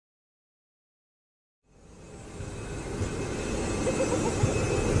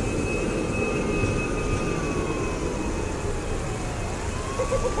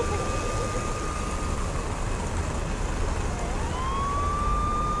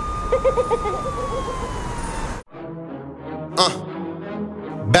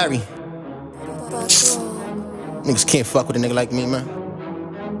Barry. Niggas can't fuck with a nigga like me, man.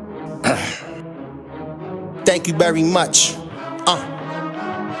 Thank you very much.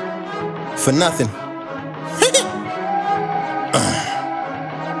 For nothing.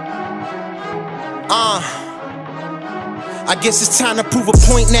 I guess it's time to prove a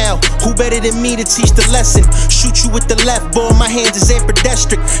point now. Who better than me to teach the lesson? Shoot you with the left, boy, my hands is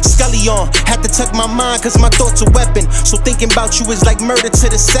ambidextric. Scully on, had to tuck my mind cause my thoughts a weapon. So thinking about you is like murder to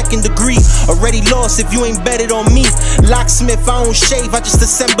the second degree. Already lost if you ain't betted on me. Locksmith, I don't shave, I just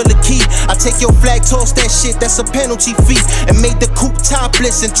assemble a key. I take your flag, toss that shit, that's a penalty fee. And made the coupe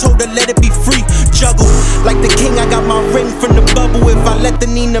topless and told her let it be free. Juggle, like the king, I got my ring from the bubble. If I let the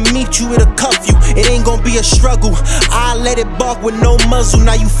Nina meet you, it'll cuff you. It ain't gonna be a struggle, I let it bark with no muzzle.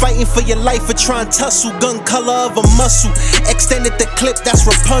 Now you fighting for your life or trying to tussle. Gun color of a muscle. Extended the clip, that's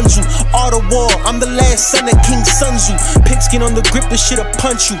Rapunzel. All the war, I'm the last son of King Sunzu. Pigskin on the grip, this shit'll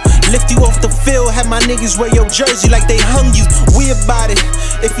punch you. Lift you off the field, have my niggas wear your jersey like they hung you. We about it,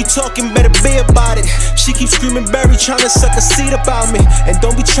 if you talking better be about it. She keeps screaming Barry, trying to suck a seat about me. And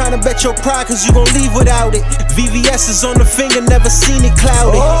don't be trying to bet your pride cause you gon' leave without it. VVS is on the finger, never seen it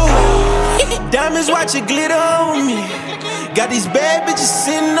clouded. Diamonds watch it glitter on me. Got these bad bitches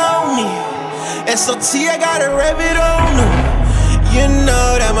sitting on me. SOT, I gotta rev it on them. You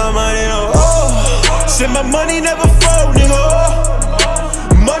know that my money don't Said my money never fold, nigga.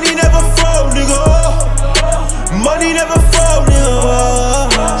 Money never fold, nigga. Money never fold, nigga.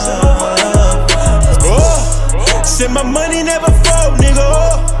 Said my money never fold, nigga.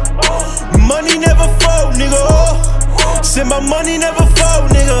 Money never fold, nigga. Said my money never fold,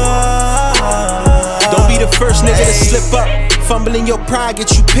 nigga. Don't be the first nigga to slip up. Fumbling your pride,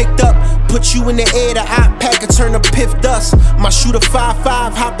 get you picked up. Put you in the air, the hot pack and turn to piff dust. My shooter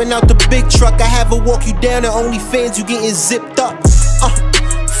 5'5", hopping out the big truck. I have her walk you down and OnlyFans, you getting zipped up.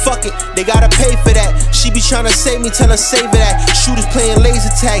 Fuck it, they gotta pay for that. She be tryna save me, tell her save it that. Shooters playing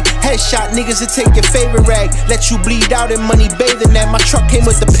laser tag, headshot niggas that take your favorite rag. Let you bleed out and money bathing that. My truck came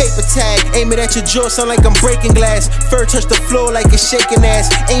with the paper tag. Aim it at your jaw, sound like I'm breaking glass. Fur touch the floor like it's shaking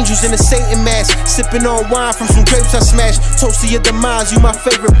ass. Angels in a Satan mask, sipping on wine from some grapes I smashed. Toast to your demise, you my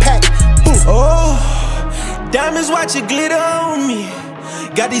favorite pack. Boom. Diamonds watch it glitter on me.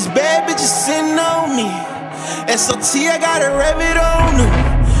 Got these bad bitches sitting on me. SOT, I gotta rev it on them.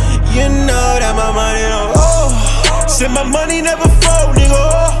 You know that my money don't Said my money never fold, nigga.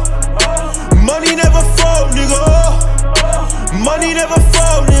 Money never fold, nigga. Money never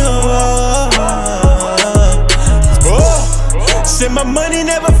fold, nigga. Said my money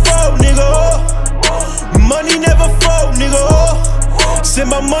never fold, nigga. Money never fold, nigga. Said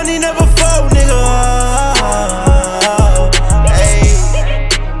my money never fold, nigga.